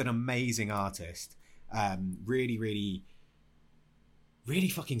just an amazing artist. Really, really, really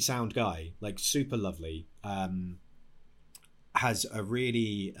fucking sound guy. Like, super lovely. Has a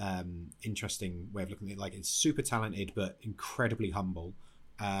really interesting way of looking at it. Like, it's super talented, but incredibly humble.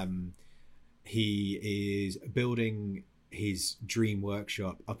 He is building his dream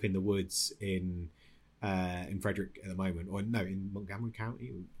workshop up in the woods in Frederick at the moment, or no, in Montgomery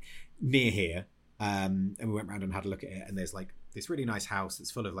County, near here. And we went around and had a look at it, and there's like this really nice house that's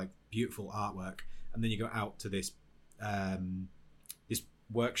full of like beautiful artwork, and then you go out to this this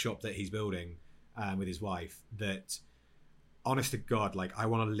workshop that he's building with his wife. That, honest to God, like I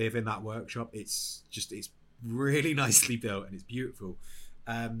want to live in that workshop. It's really nicely built and it's beautiful.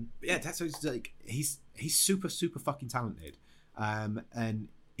 But yeah, Tetsuo's like he's super fucking talented. And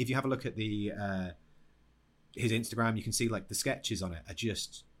if you have a look at the his Instagram, you can see like the sketches on it are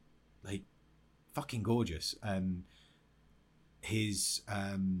just like fucking gorgeous. His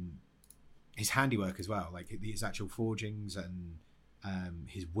handiwork as well, like his actual forgings and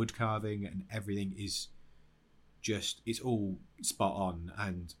his wood carving and everything is just, it's all spot on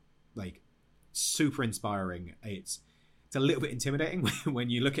and like super inspiring. It's a little bit intimidating when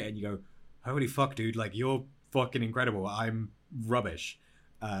you look at it and you go, holy fuck, dude, like you're fucking incredible. I'm rubbish.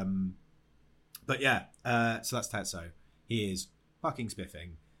 But yeah, so that's Tetsuo. He is fucking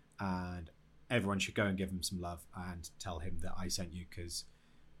spiffing, and everyone should go and give him some love and tell him that I sent you, because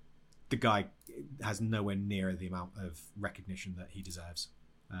the guy has nowhere near the amount of recognition that he deserves.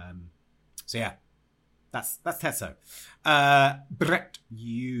 So yeah, that's Tetsuo. Brett,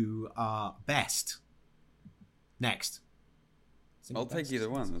 you are best. Next. I'll take either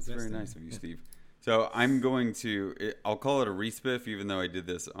one. That's very nice of you, Steve. So I'm going to, I'll call it a respiff, even though I did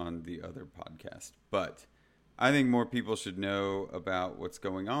this on the other podcast. But I think more people should know about what's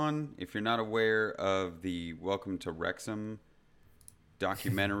going on. If you're not aware of the Welcome to Wrexham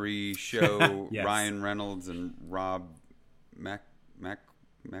documentary show, yes. Ryan Reynolds and Rob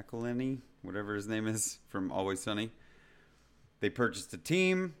McElhenney, whatever his name is, from Always Sunny, they purchased a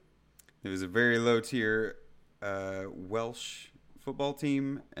team. It was a very low tier Welsh football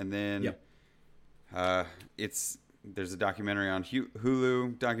team, and then yep. There's a documentary on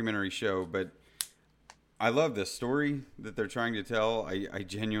Hulu, documentary show, but I love the story that they're trying to tell. I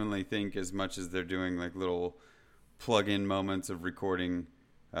genuinely think, as much as they're doing like little plug-in moments of recording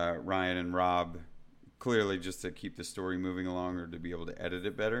Ryan and Rob, clearly just to keep the story moving along or to be able to edit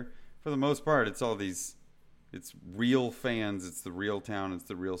it better, for the most part, it's real fans, it's the real town, it's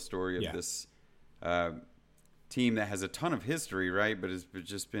the real story of this team that has a ton of history, right? But it's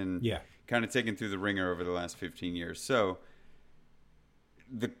just been kind of taken through the ringer over the last 15 years. So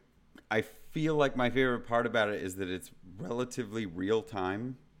I feel like my favorite part about it is that it's relatively real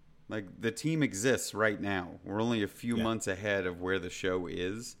time. Like, the team exists right now. We're only a few months ahead of where the show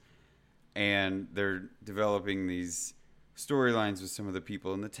is. And they're developing these storylines with some of the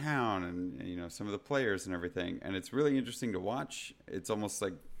people in the town and, you know, some of the players and everything. And it's really interesting to watch. It's almost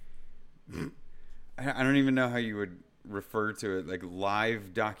like, I don't even know how you would refer to it, like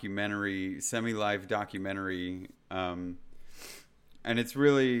live documentary, semi-live documentary. And it's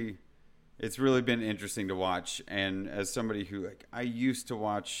really been interesting to watch. And as somebody who, like, I used to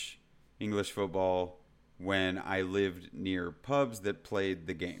watch English football when I lived near pubs that played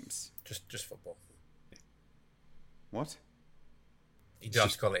the games. Just football. What? You don't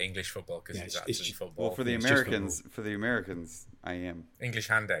have to call it English football because it's actually football. Well, for the Americans, I am. English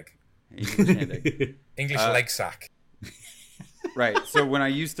hand egg. English hand egg. English leg sack. Right. So when I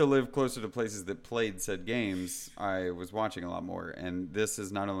used to live closer to places that played said games, I was watching a lot more. And this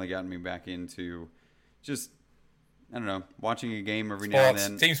has not only gotten me back into just, I don't know, watching a game every now and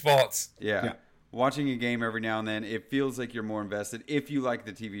then. Team sports. Yeah. Watching a game every now and then, it feels like you're more invested. If you like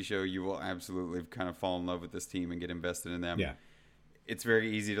the TV show, you will absolutely kind of fall in love with this team and get invested in them. Yeah. It's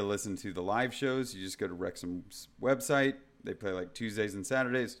very easy to listen to the live shows. You just go to Wrexham's website. They play like Tuesdays and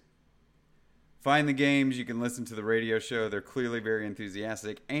Saturdays. Find the games. You can listen to the radio show. They're clearly very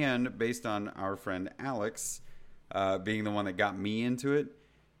enthusiastic. And based on our friend Alex being the one that got me into it,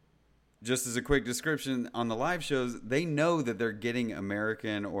 just as a quick description, on the live shows, they know that they're getting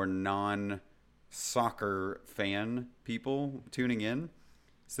American or non-soccer fan people tuning in.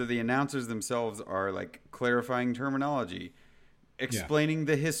 So the announcers themselves are like clarifying terminology, explaining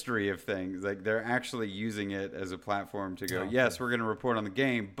the history of things. Like, they're actually using it as a platform to go, yes, we're going to report on the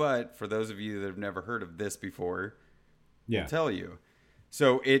game, but for those of you that have never heard of this before, we'll tell you.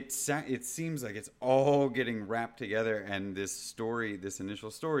 So it seems like it's all getting wrapped together, and this story, this initial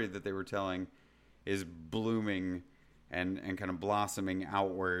story that they were telling, is blooming and kind of blossoming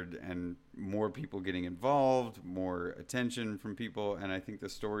outward, and more people getting involved, more attention from people, and I think the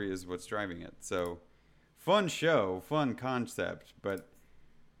story is what's driving it. So fun show, fun concept, but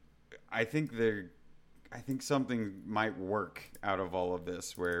I think something might work out of all of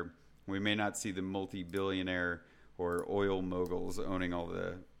this, where we may not see the multi-billionaire or oil moguls owning all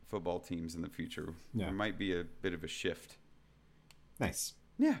the football teams in the future. Yeah. There might be a bit of a shift. Nice.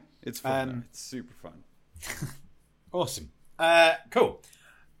 Yeah, it's fun. It's super fun. Awesome. Cool.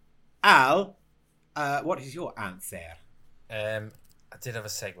 Al, what is your answer? I did have a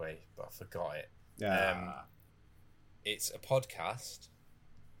segue, but I forgot it. It's a podcast.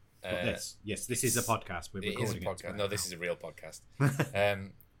 This? Yes, this is a podcast. We're recording it. No, this is a real podcast.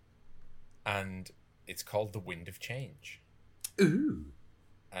 And it's called The Wind of Change. Ooh.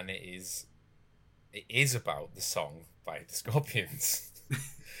 And it is about the song by the Scorpions.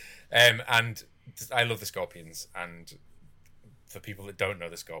 And I love the Scorpions, and for people that don't know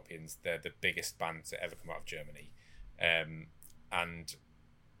the Scorpions, they're the biggest band to ever come out of Germany. And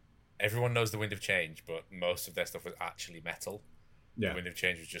everyone knows The Wind of Change, but most of their stuff was actually metal. Yeah. The Wind of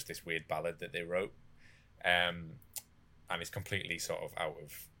Change was just this weird ballad that they wrote. And it's completely sort of out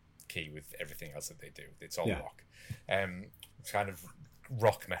of key with everything else that they do. It's all rock. It's kind of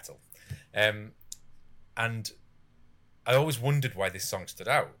rock metal. And I always wondered why this song stood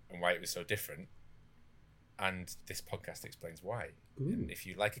out and why it was so different. And this podcast explains why. And if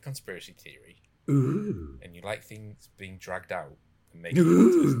you like a conspiracy theory, and you like things being dragged out and making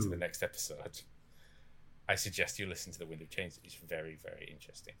you listen to the next episode, I suggest you listen to The Wind of Change. It's very, very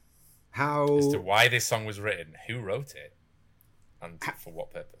interesting. As to why this song was written, who wrote it, and for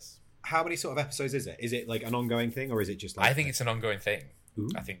what purpose. How many sort of episodes is it? Is it like an ongoing thing, or is it just like... I think it's an ongoing thing.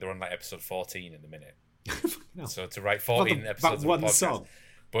 I think they're on like episode 14 in the minute. So to write 14 episodes of a podcast, song.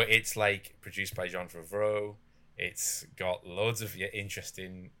 But it's like produced by Jean Favreau. It's got loads of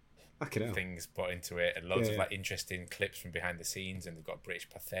interesting things put into it, and loads of like interesting clips from behind the scenes, and they've got British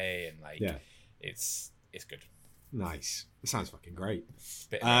Pathé, and like it's good. Nice. It sounds fucking great.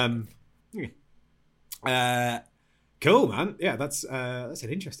 Cool, man. Yeah, that's an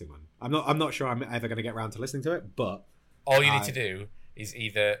interesting one. I'm not sure I'm ever going to get around to listening to it, but all you need to do is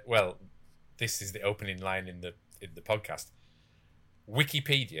either, well, this is the opening line in the podcast.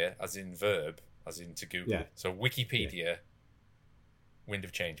 Wikipedia, as in verb, as in to Google. Yeah. So Wikipedia, Wind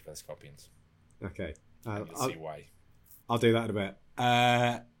of Change by the Scorpions. Okay. I'll see why. I'll do that in a bit.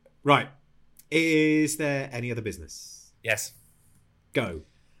 Right. Is there any other business? Yes. Go.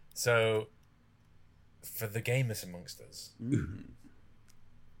 So, for the gamers amongst us,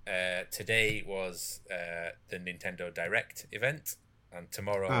 today was the Nintendo Direct event, and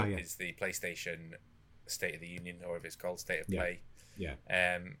tomorrow is the PlayStation State of the Union, or if it's called State of Play. Yeah.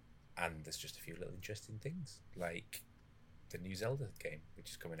 And there's just a few little interesting things, like the new Zelda game, which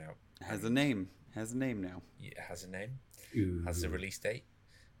is coming out. Has a name now. Yeah, it has a name. Ooh. Has a release date.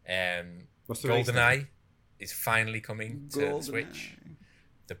 What's the release date? GoldenEye is finally coming to the Switch.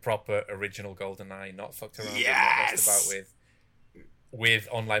 The proper original GoldenEye, not fucked around with, not messed about with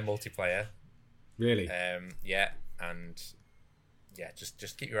online multiplayer. Really?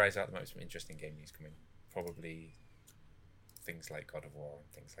 Just keep your eyes out. There might be some interesting game news coming. Probably things like God of War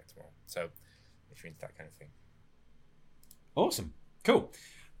and things like tomorrow. So if you're into that kind of thing. Awesome. Cool.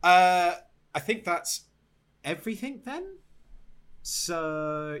 I think that's everything then.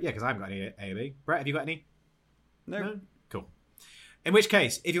 So, yeah, because I haven't got any A&B. Brett, have you got any? No? Cool. In which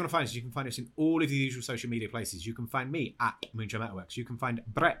case, if you want to find us, you can find us in all of the usual social media places. You can find me at Moonshine Metalworks. You can find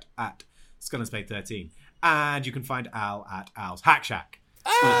Brett at Skull and Spade 13. And you can find Al at Al's Hack Shack.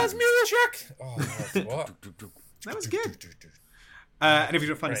 It's Mule Shack! Oh, what? That was good. And if you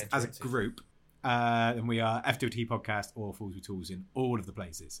want to find us as a group, then we are F2T Podcast or Fools with Tools in all of the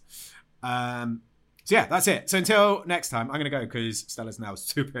places. So yeah, that's it. So until next time, I'm going to go because Stella's now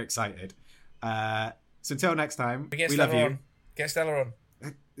super excited. So until next time, we love you. Get Stella on.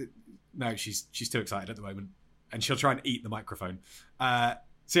 No, she's too excited at the moment, and she'll try and eat the microphone.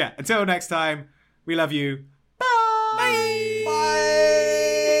 So yeah, until next time, we love you.